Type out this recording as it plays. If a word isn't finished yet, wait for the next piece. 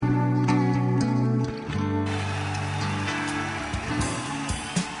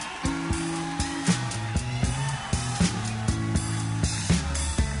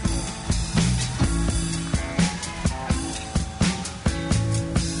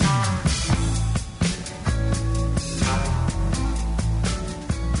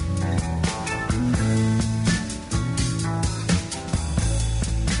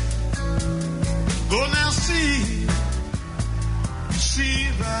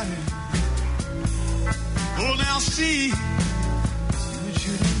riding. Oh, now see what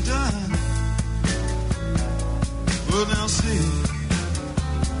you done. Oh, now see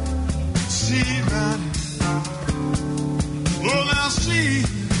riding. Oh, now see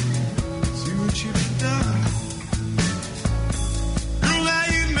what you've done. Girl, now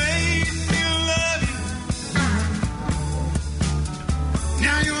you made me love you.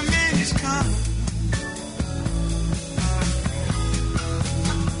 Now your man is coming.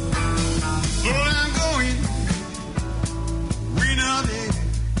 Oh, I'm going. We know that.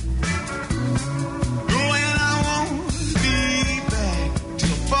 Oh, and I won't be back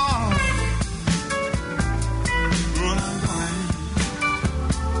till fall. Oh, I'm going.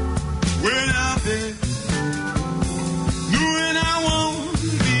 When I'm there. Knowing I won't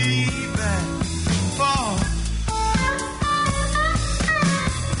be back till fall.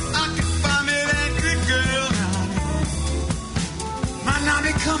 I can find me that good girl now. Might not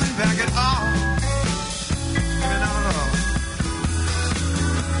be coming back at all. Not at all.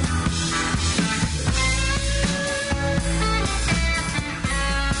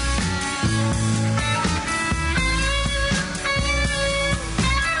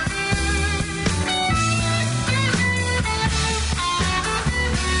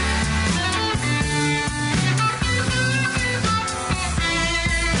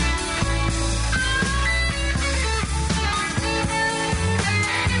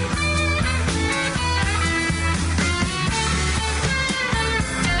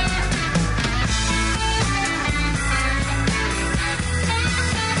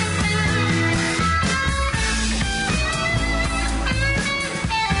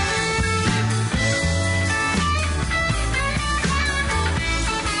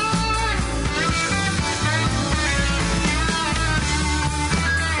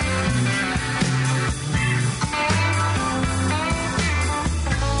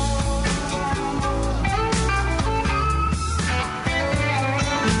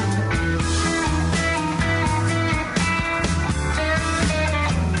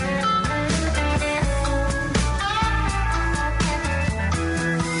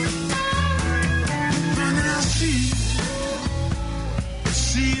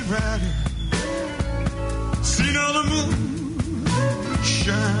 Rider, seen all the moon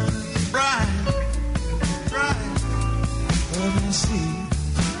shine bright, bright. Let me see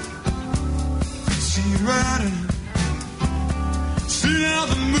rider, seen all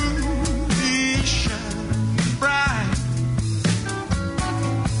the moon shine bright.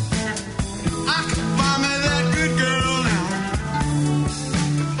 I can find me that good girl now,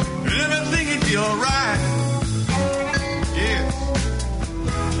 and everything will be alright.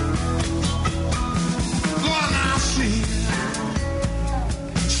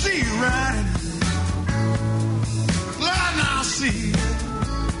 Riding. Lord, now see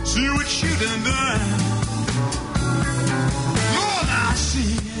what you done done. Lord, now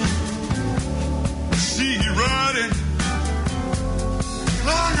see you riding.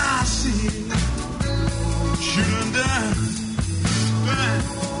 Lord, now see what you done done.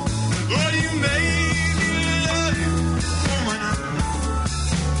 Lord, you made me love you. Woman,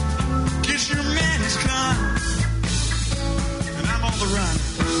 guess your man is coming, and I'm on the run.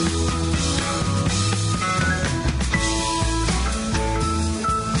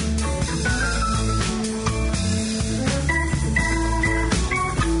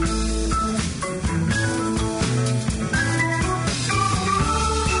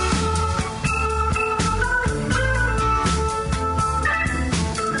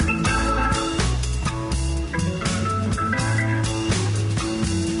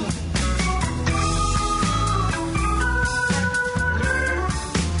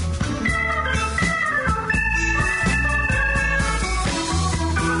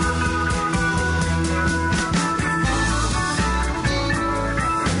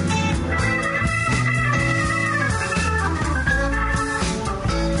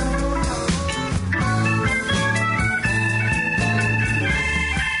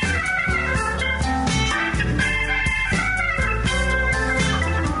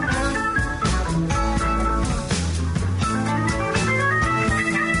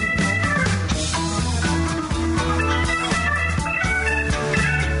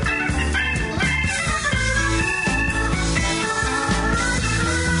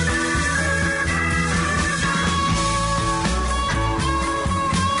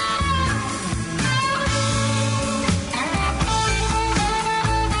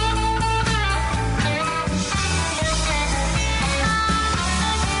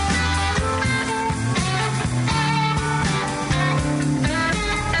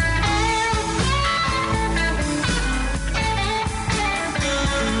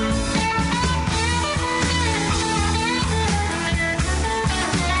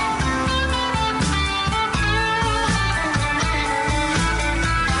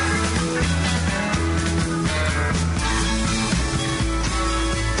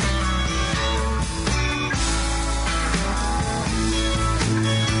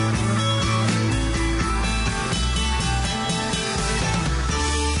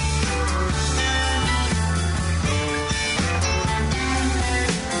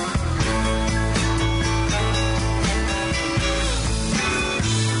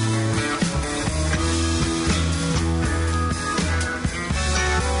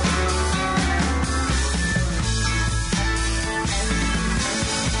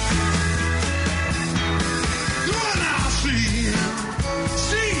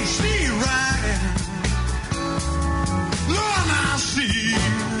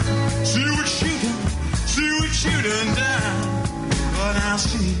 I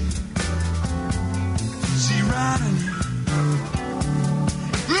see riding.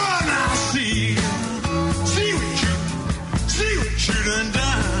 Run, I see what you done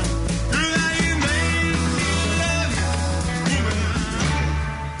done. Girl, now you made me love you, woman.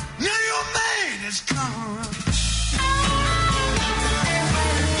 Now your man is gone.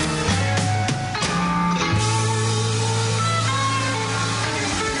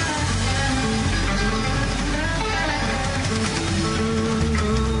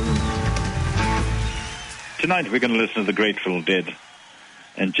 Tonight we're going to listen to the Grateful Dead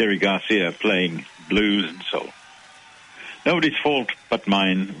and Jerry Garcia playing blues and soul. Nobody's Fault But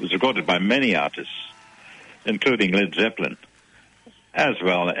Mine was recorded by many artists, including Led Zeppelin, as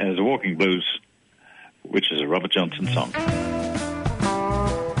well as Walking Blues, which is a Robert Johnson song.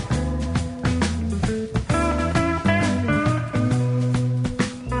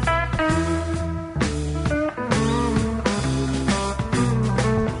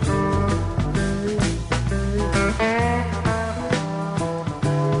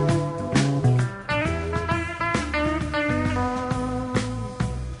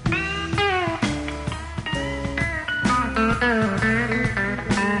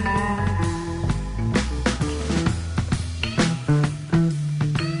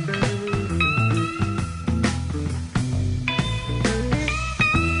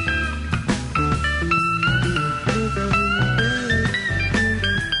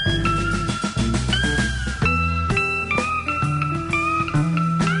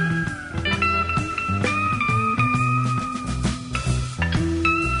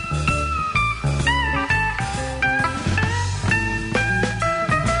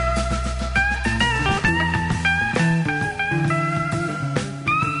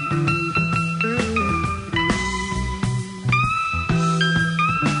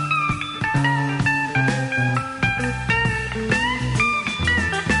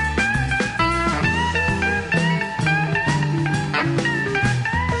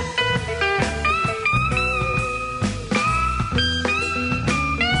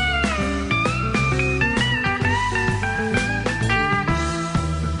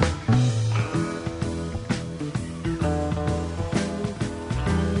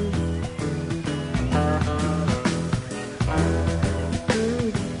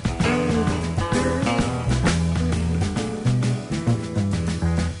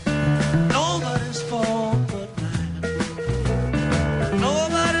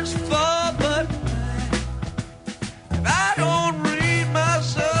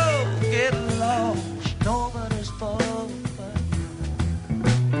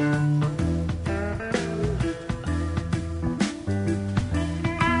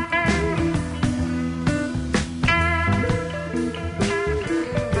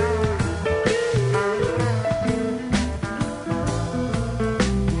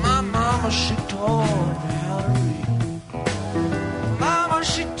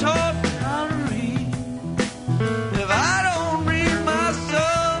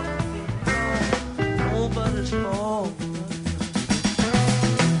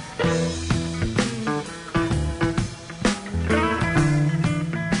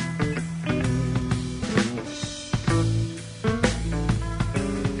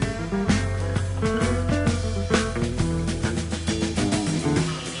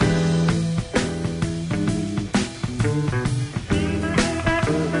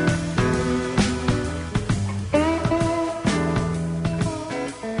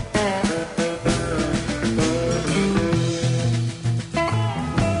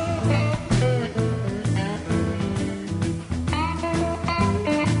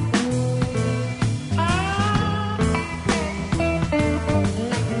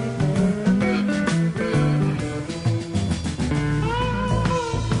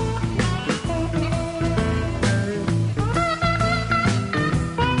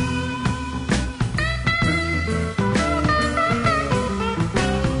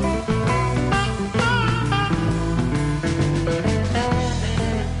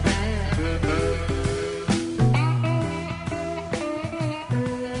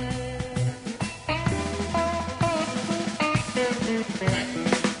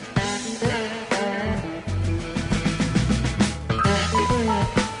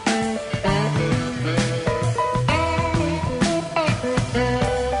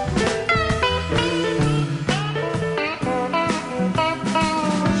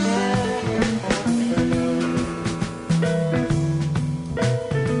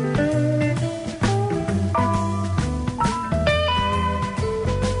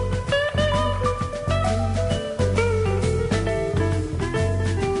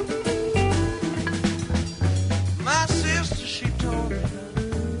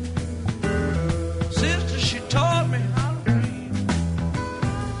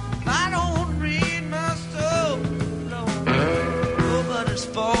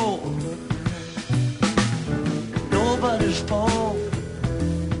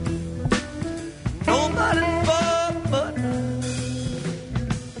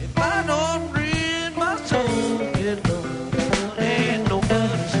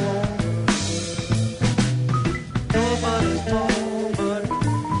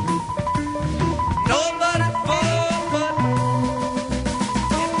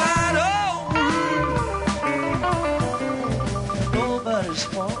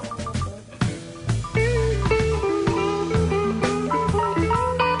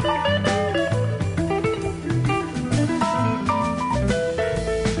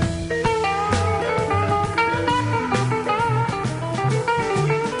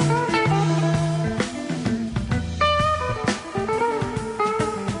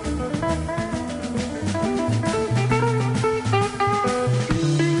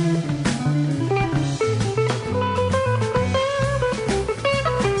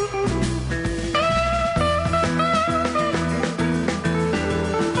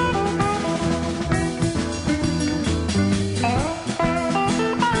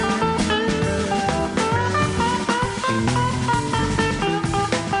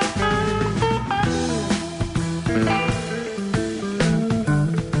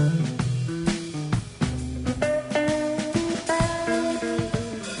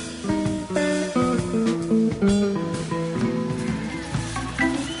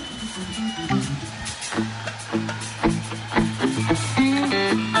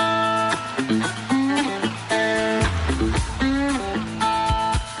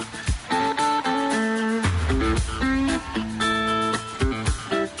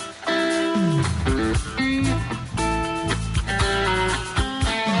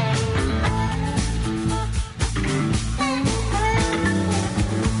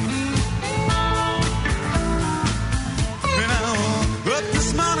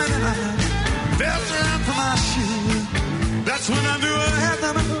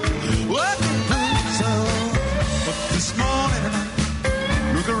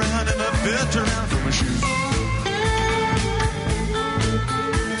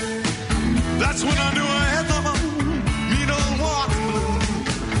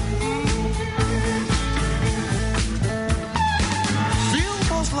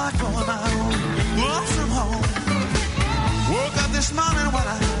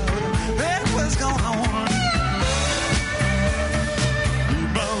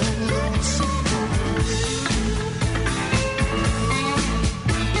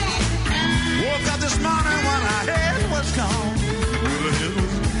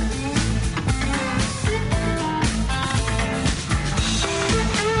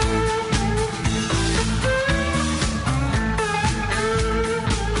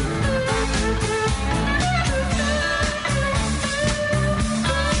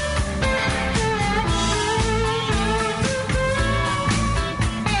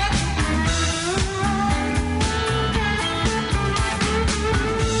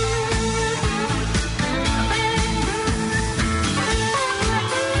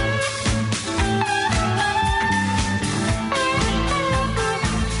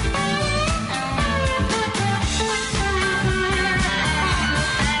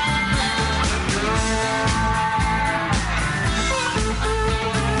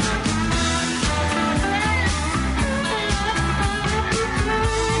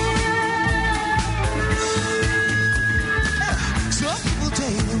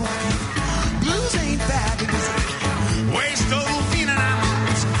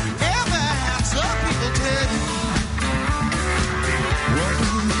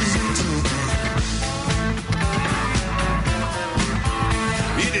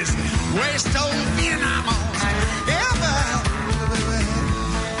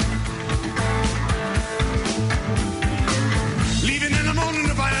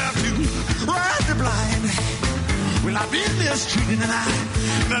 I've been mistreated and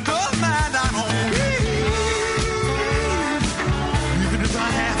I don't mind, I'm on me. Even if I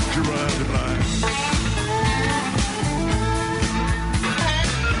have to run the blind.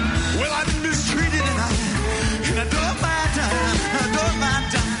 Well, I've been mistreated and I don't mind time, I don't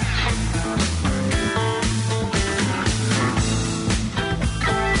mind time.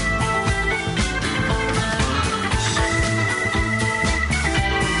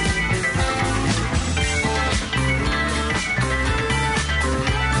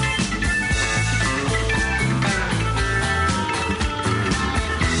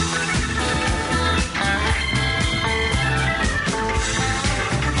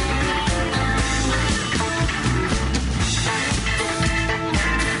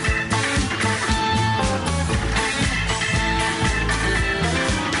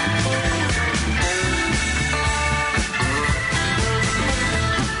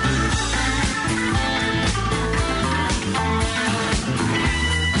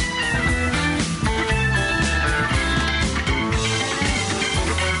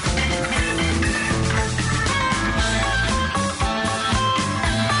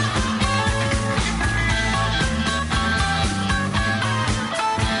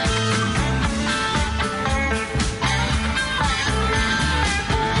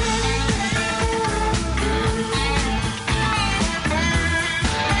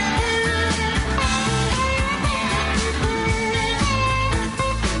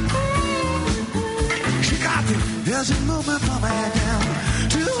 There's a movement from her head down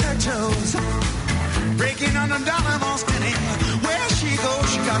to her toes, breaking on the dollar most anywhere. Where she goes,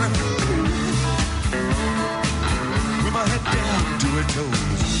 she got her with my head down to her toes,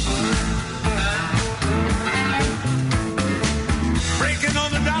 breaking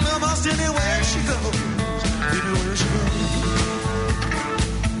on the dollar most anywhere she goes, anywhere she goes.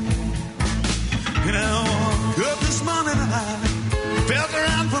 And I woke up this morning and I felt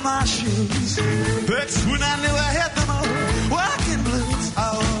around for my shoes. That's when I knew I had them all. Walking blues.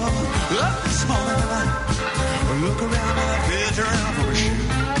 Oh, up this morning and I look around and I felt around for my shoes.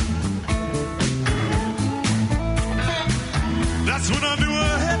 That's when I knew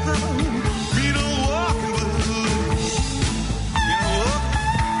I had them all. You know, walking blues. You know,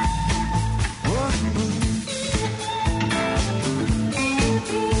 walking blues.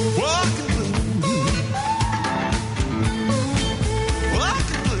 Walking blues. Walking blues.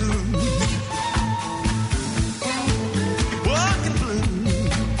 Walking blues. Walking blues.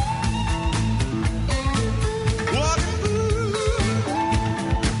 Walking blues.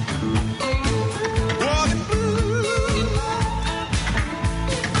 Walking blues.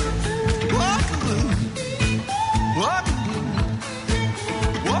 Walking blues. Walking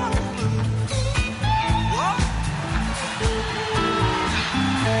blues. Walking.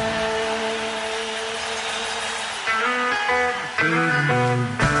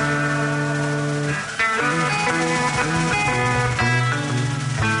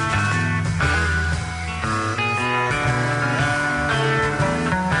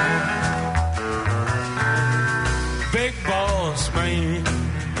 Big boss man,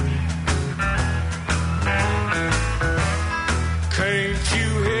 can't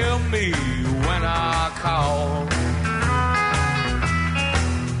you hear me when I call?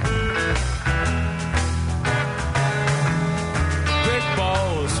 Big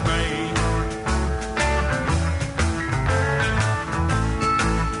boss man,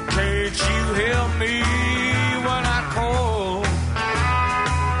 can't you hear me when I call?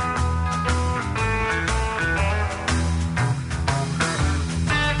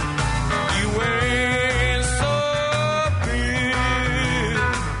 You ain't so big,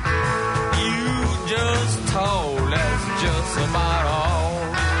 you just tall, that's just about all.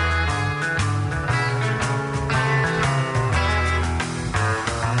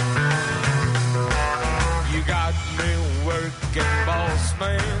 You got me working, boss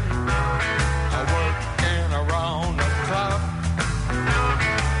man, working around the clock.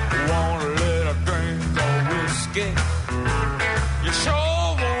 Want a little drink of whiskey, you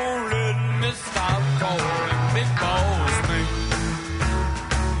sure won't let me stop calling big boss man.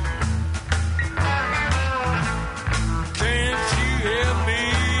 Can't you hear me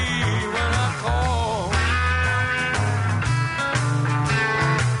when I call?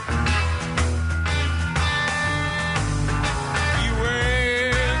 You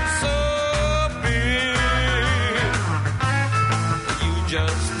ain't so big, you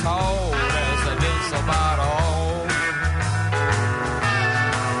just tall, that's about all.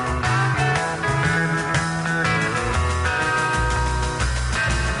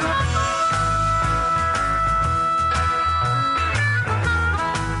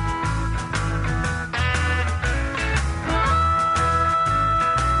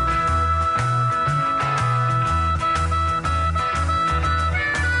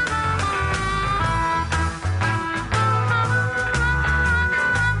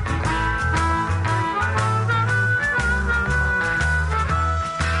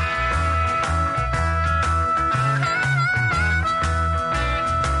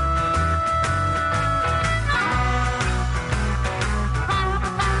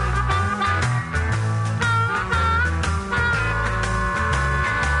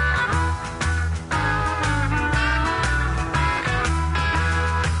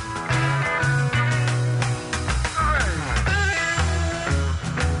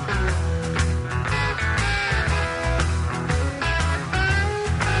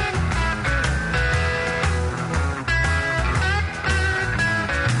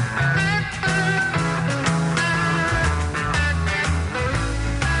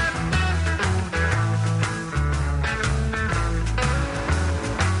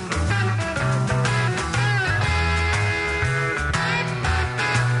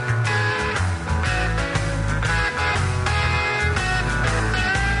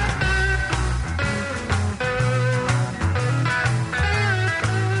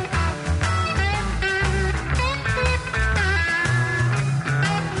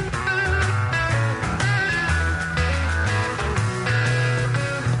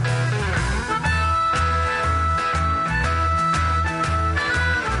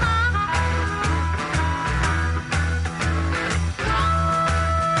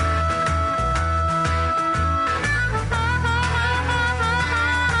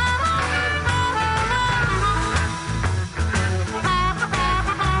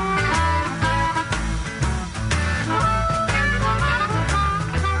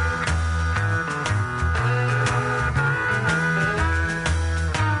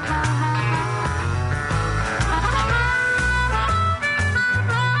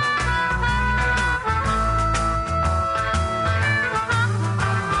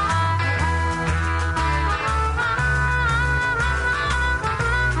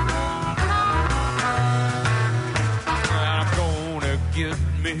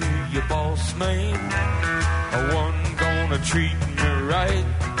 me your boss man, one gonna treat me right.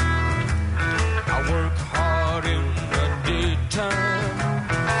 I work hard in the daytime,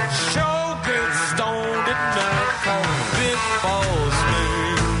 sure get stoned at night, call me big boss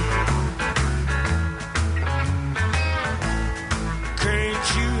man. Can't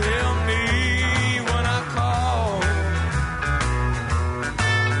you help me when I call?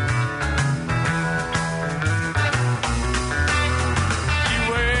 You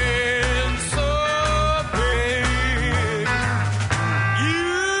ain't so big.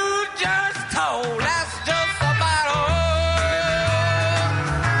 You just told, that's just about all.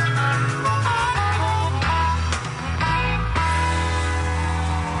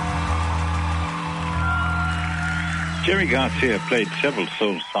 Jerry Garcia played several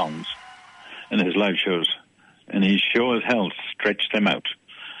soul songs in his live shows, and he sure as hell stretched them out.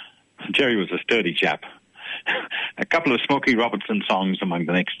 Jerry was a sturdy chap. A couple of Smokey Robinson songs among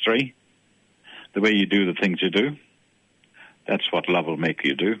the next three. The Way You Do the Things You Do. That's What Love Will Make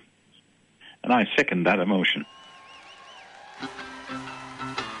You Do. And I second that emotion.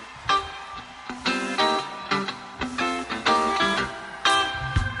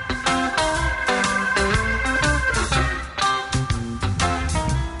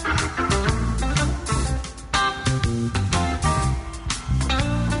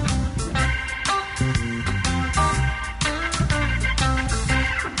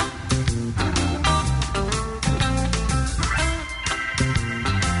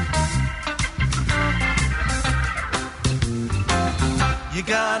 You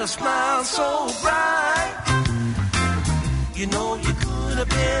got a smile so bright. You know you could have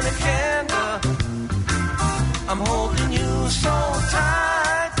been a candle. I'm holding you so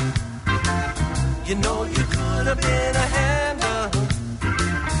tight. You know you could have been a handle.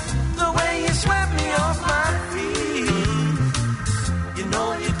 The way you swept me off my feet. You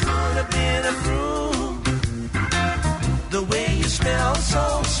know you could have been a broom. The way you smell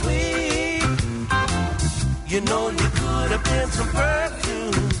so sweet. You know you could have been some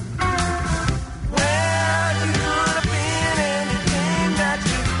perfume. Well, you could have been anything that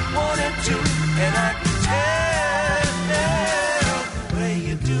you wanted to. And I can tell the way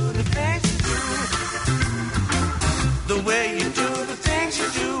you do the things you do. The way you do the things you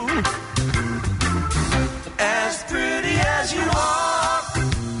do. As pretty as you are.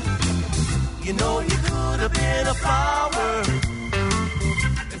 You know you could have been a flower.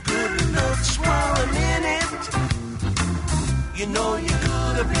 If good looks were a minute. You know you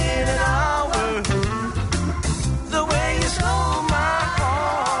could have been an hour. The way you stole my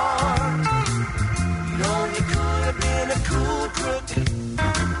heart. You know you could have been a cool crook.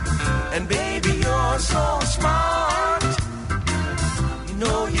 And baby, you're so smart. You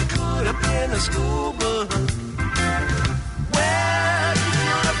know you could have been a schoolboy. Well, you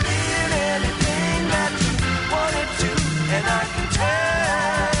could have been anything that you wanted to. And I can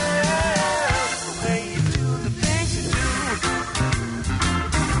tell the way you do the things you do.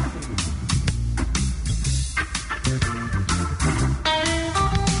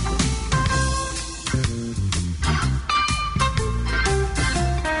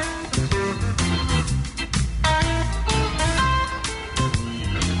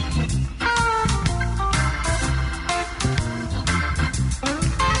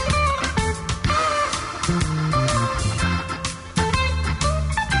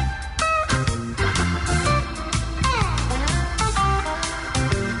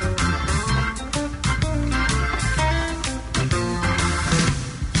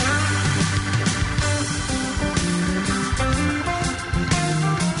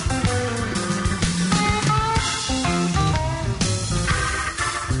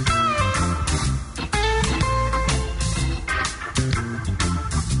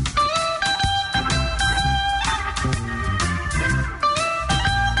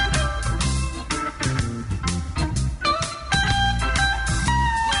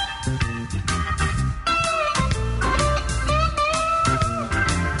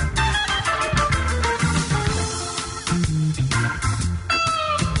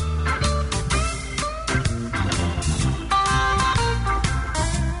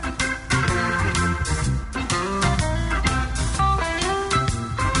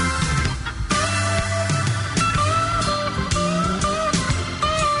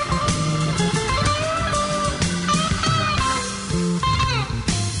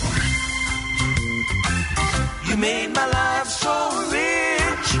 You made my life so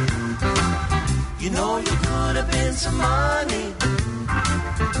rich. You know you could have been some money.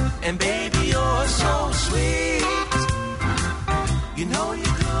 And baby, you're so sweet. You know you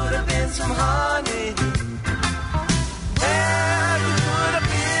could have been some honey. Well, you could have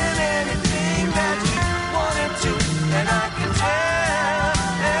been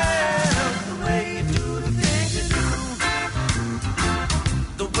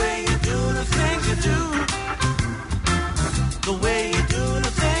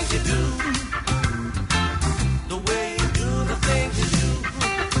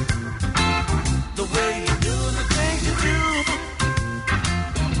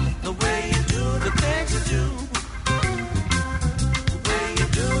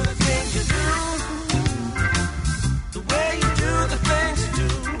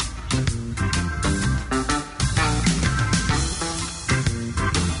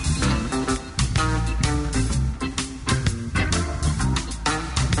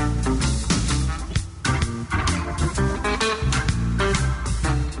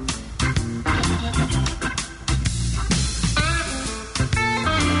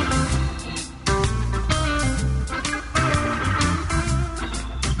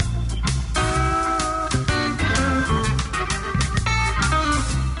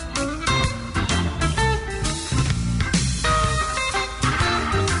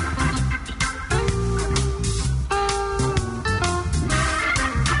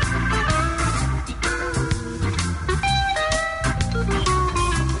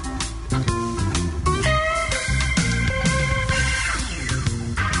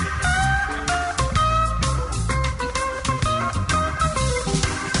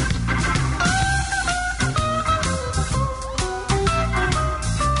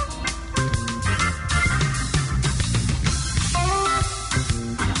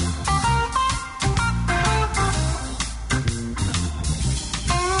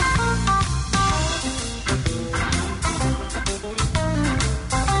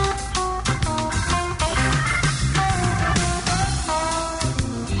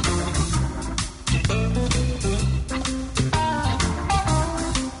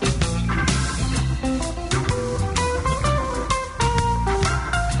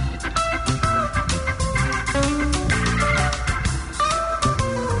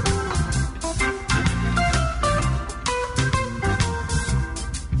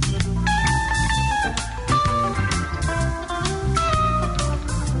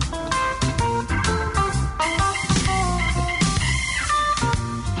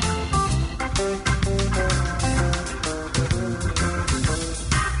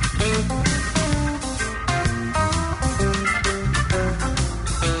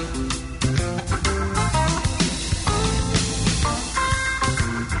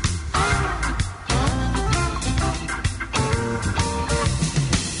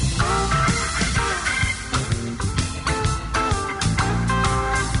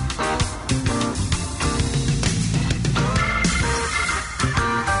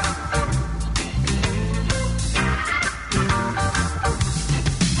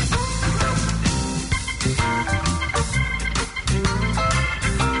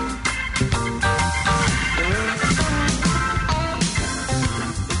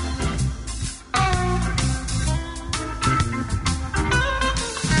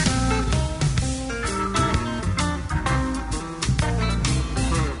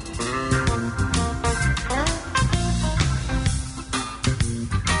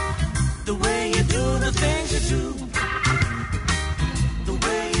do. The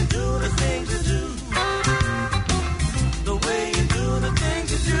way you do the things you do. The way you do the things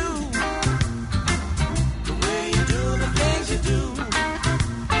you do. The way you do the things you do.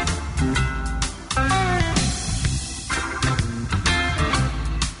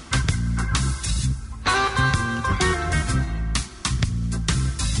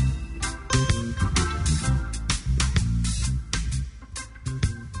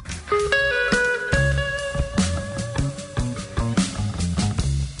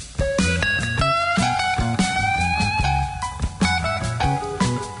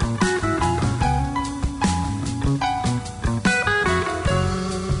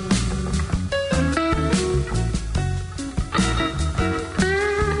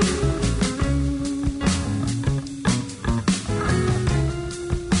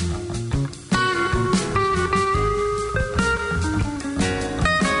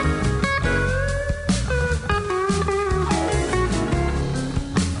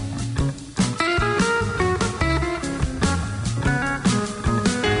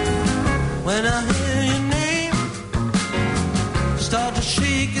 When I hear your name, start to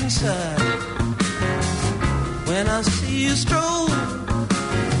shake inside. When I see you stroll,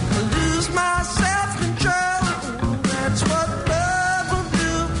 I lose my self-control. That's what love will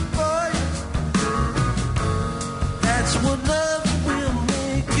do for you. That's what love will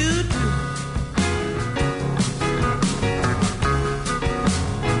make you do.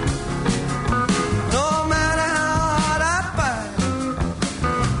 No matter how hard I fight,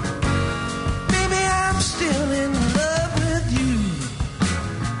 baby, I'm still in love with you.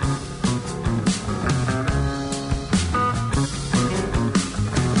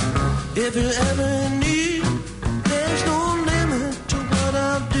 If you ever in need, there's no limit to what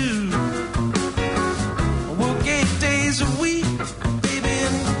I'll do. I work 8 days a week, baby,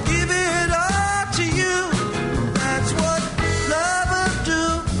 and give it all to you. That's what love will do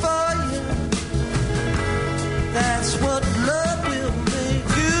for you. That's what love will make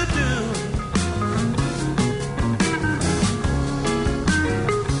you do.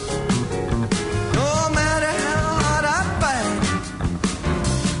 No matter how hard I fight,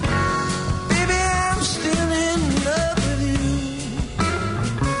 baby, I'm still in love with you.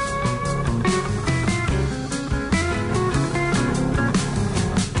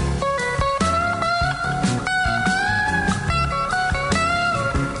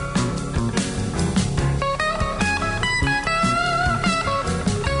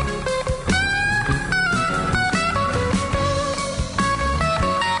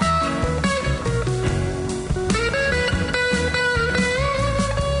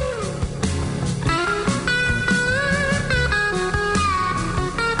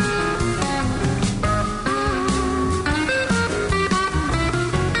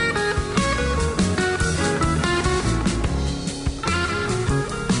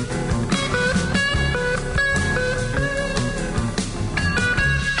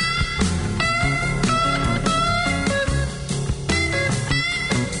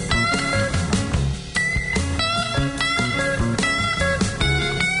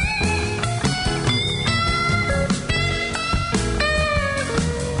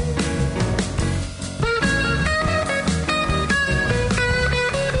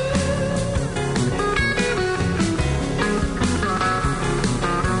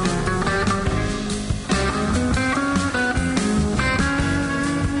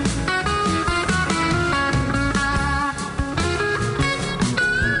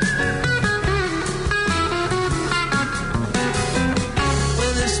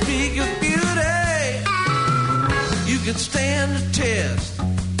 When they speak of beauty, you can stand the test.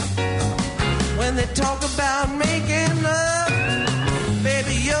 When they talk about making love,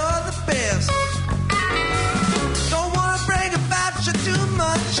 baby, you're the best. Don't wanna brag about you too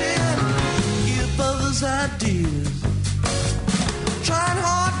much and give others ideas. Trying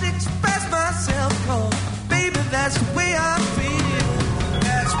hard to express myself, 'cause baby, that's the way I feel.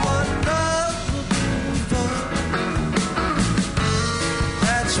 That's what love will do for you.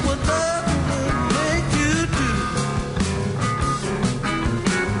 That's what love will make you do.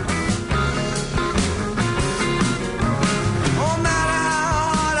 No matter how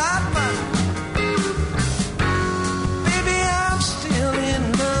hard I fight, baby, I'm still in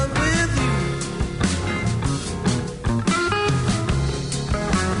love with you.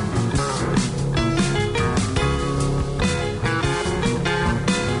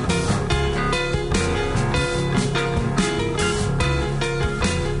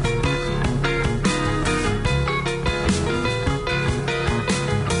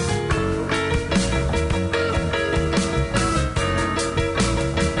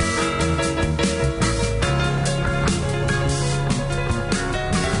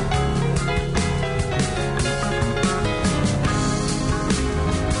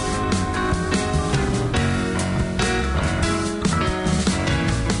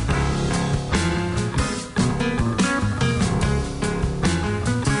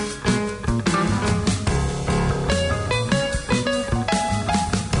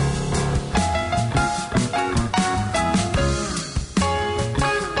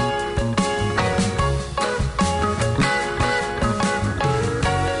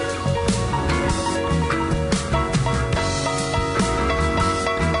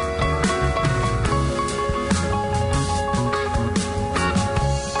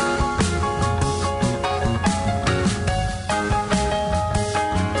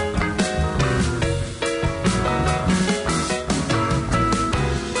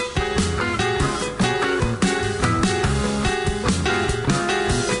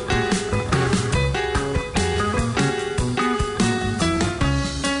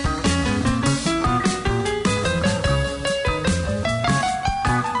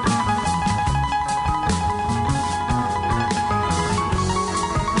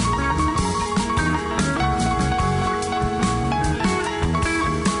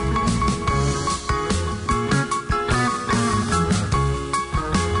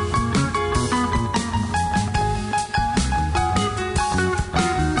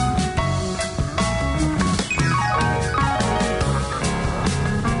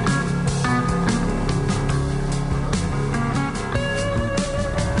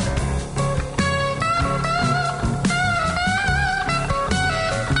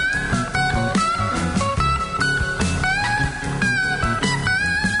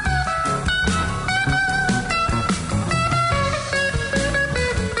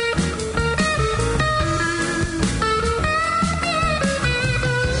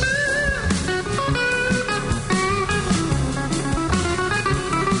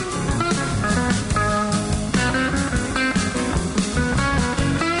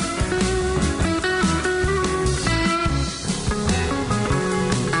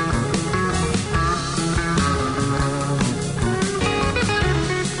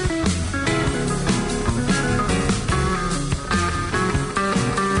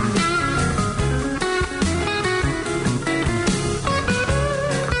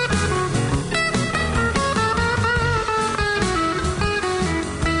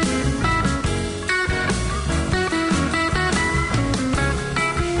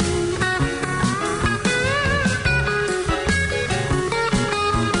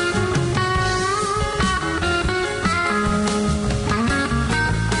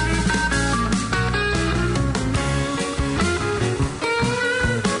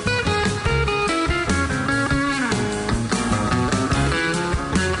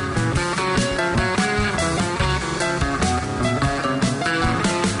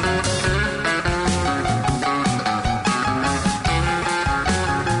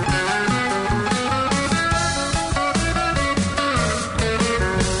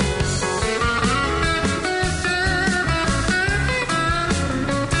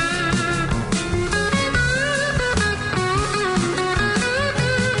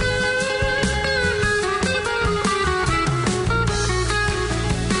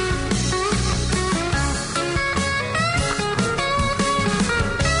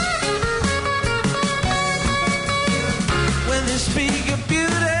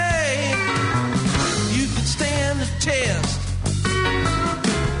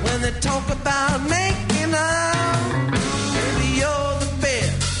 about making up. Maybe you're the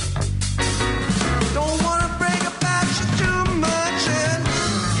best. Don't wanna brag about you too much and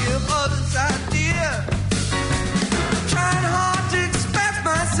give others ideas. Trying hard to express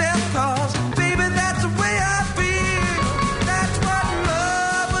myself, cause baby, that's the way I feel. That's what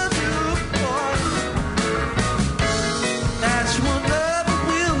love will do for you. That's what love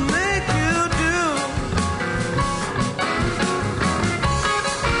will make you do.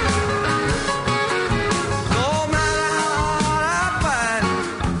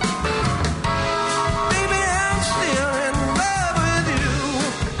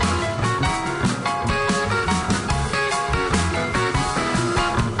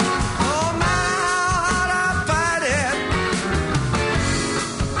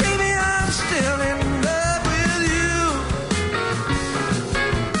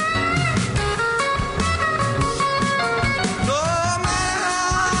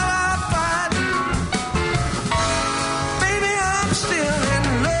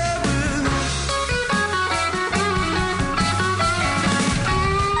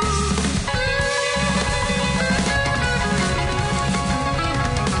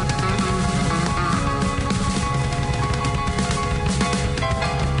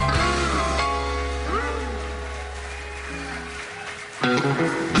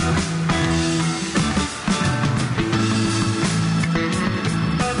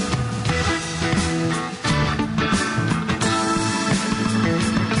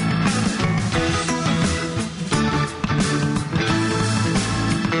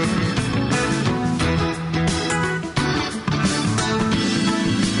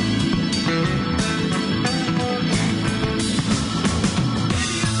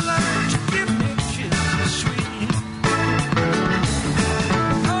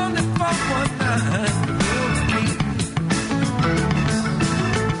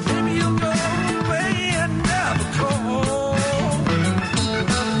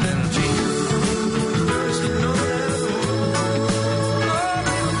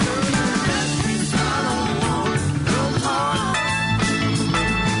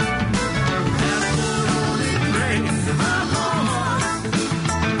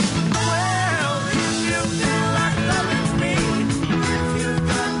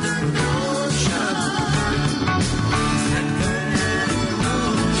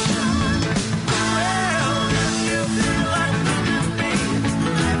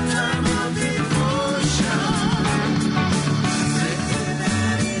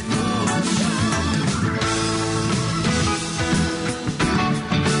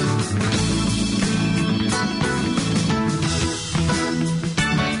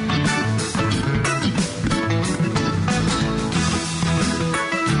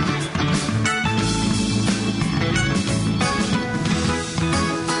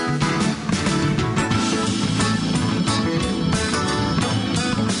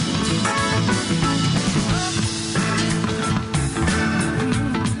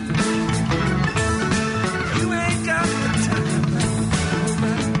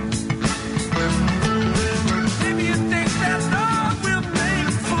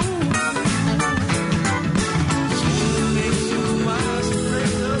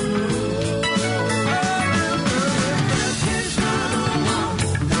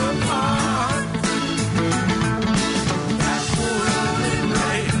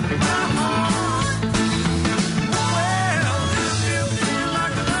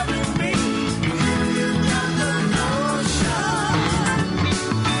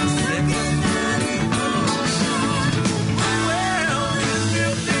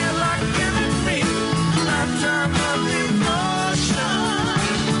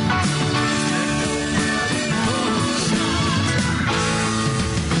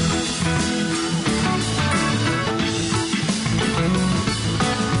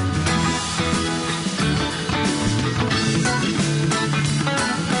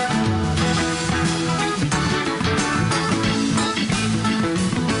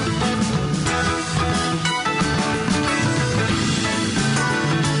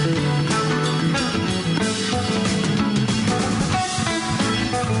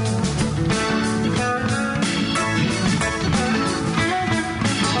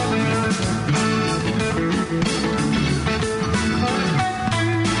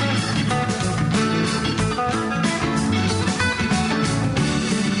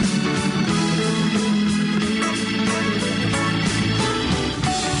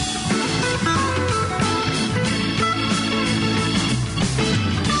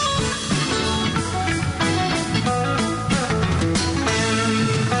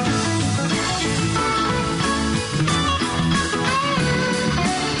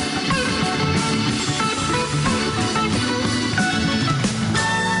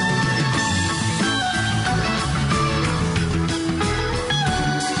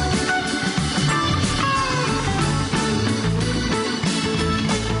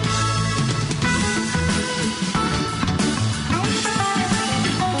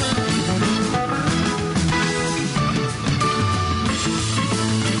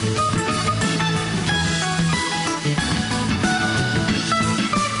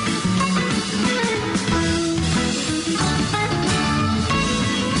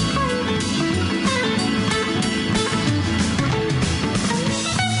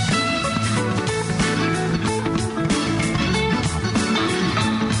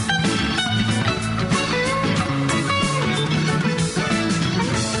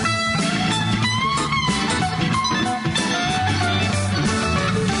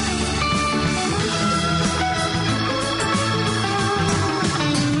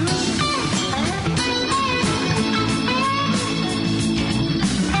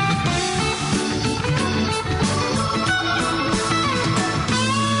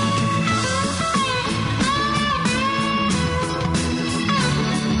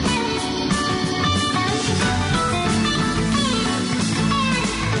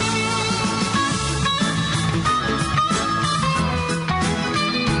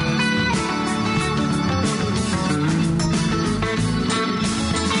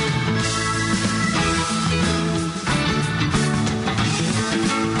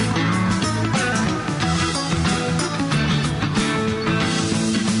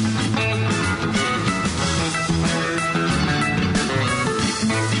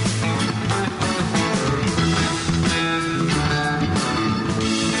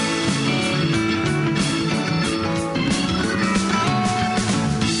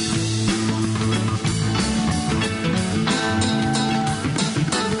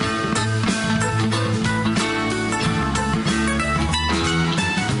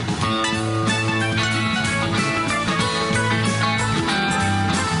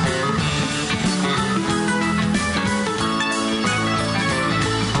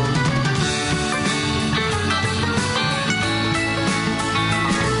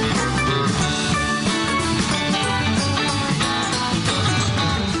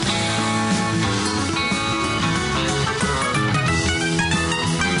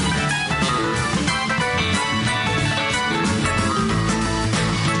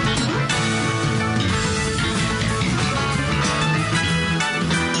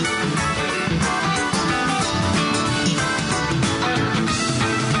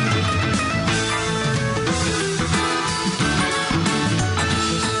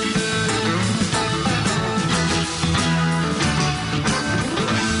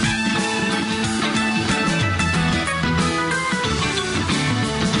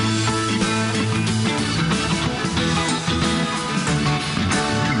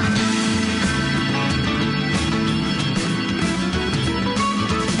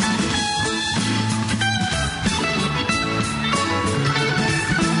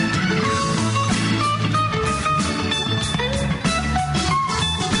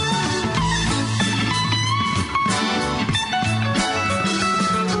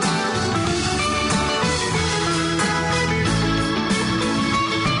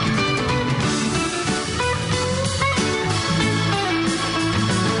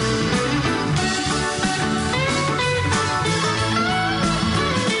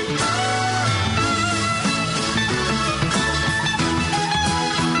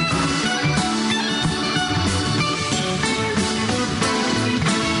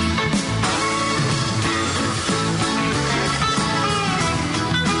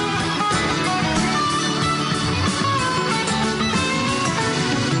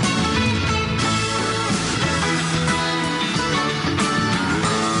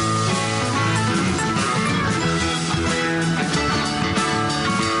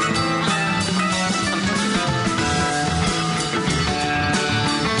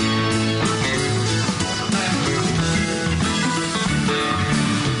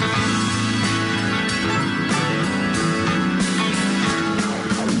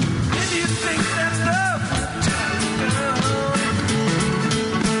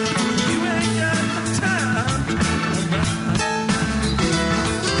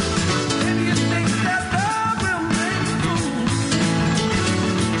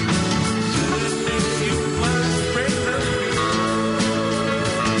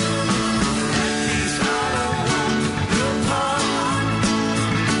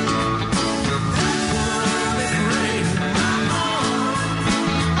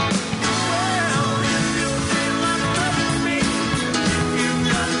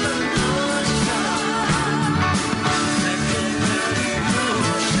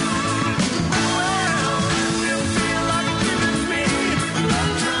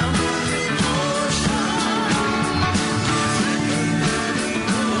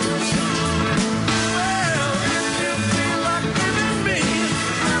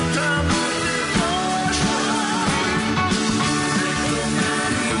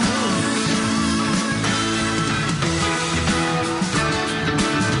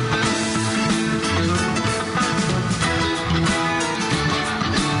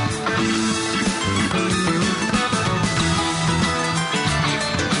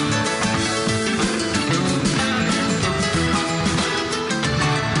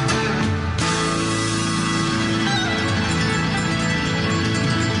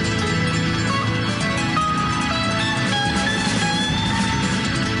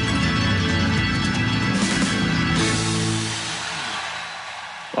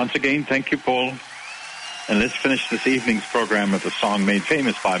 Once again, thank you, Paul. And let's finish this evening's program with a song made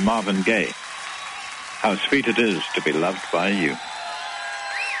famous by Marvin Gaye. How sweet it is to be loved by you.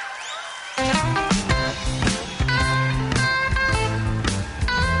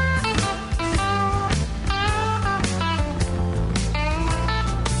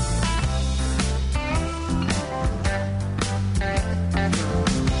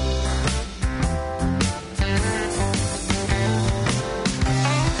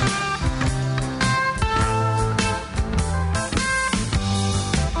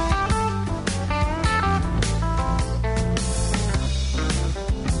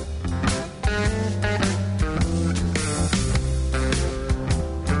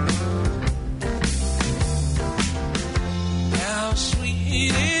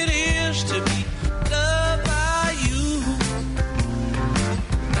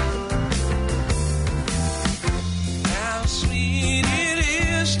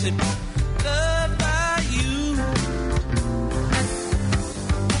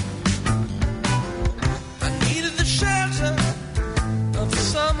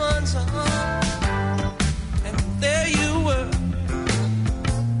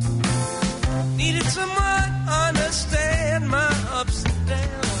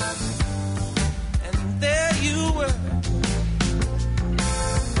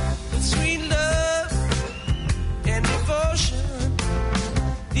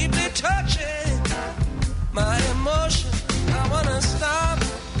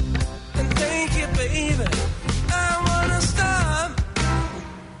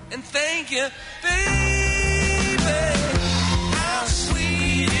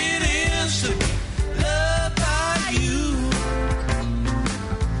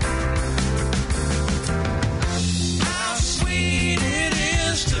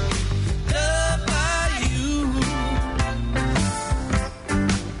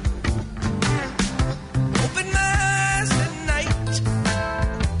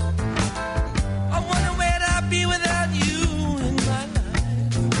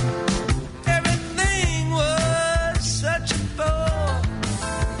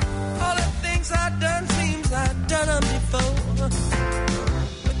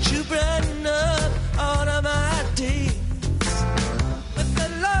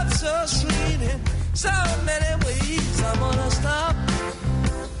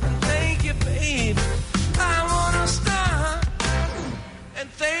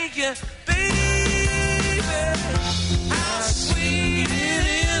 Yeah.